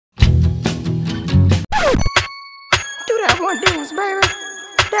one dance, baby.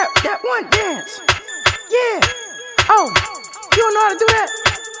 That one dance. Yeah. Oh, you don't know how to do that?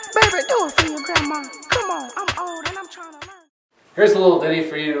 Baby, do it for your grandma. Come on, I'm old and I'm trying to learn. Here's a little ditty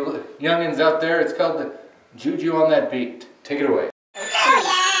for you youngins out there. It's called the JuJu on that beat. Take it away.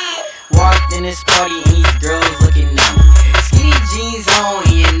 Walked in this party and these girls looking at me. Skinny jeans on,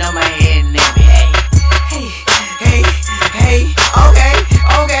 you know my head nappy. Hey, okay.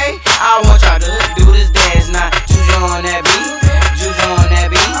 I want y'all to do this dance now. JuJu on that beat, JuJu on that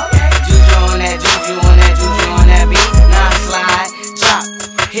beat, JuJu on that, JuJu on that, JuJu on that beat. Now slide, drop,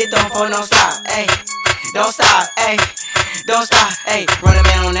 hit don't fall, don't stop, ayy, don't stop, ayy, don't stop, ayy. Run a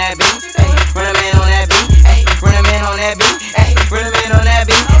man on that beat, ayy, run a man on that beat, ayy, run a man on that beat, ayy, run a man on that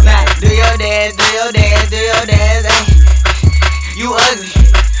beat. Now do your dance, do your dance, do your dance, ayy. You ugly,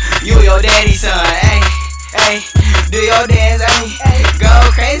 you your daddy's son, ayy, ayy. Do your dance, ayy, go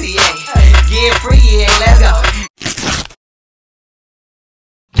crazy, ayy, get free, ayy, let's go.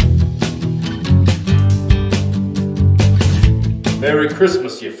 Merry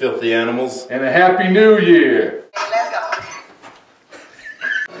Christmas, you filthy animals, and a Happy New Year! Let's go.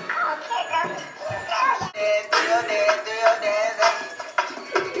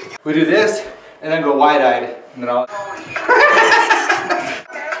 We do this, and then go wide-eyed, and then I'll...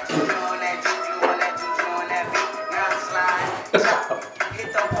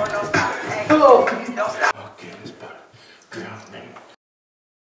 Don't stop.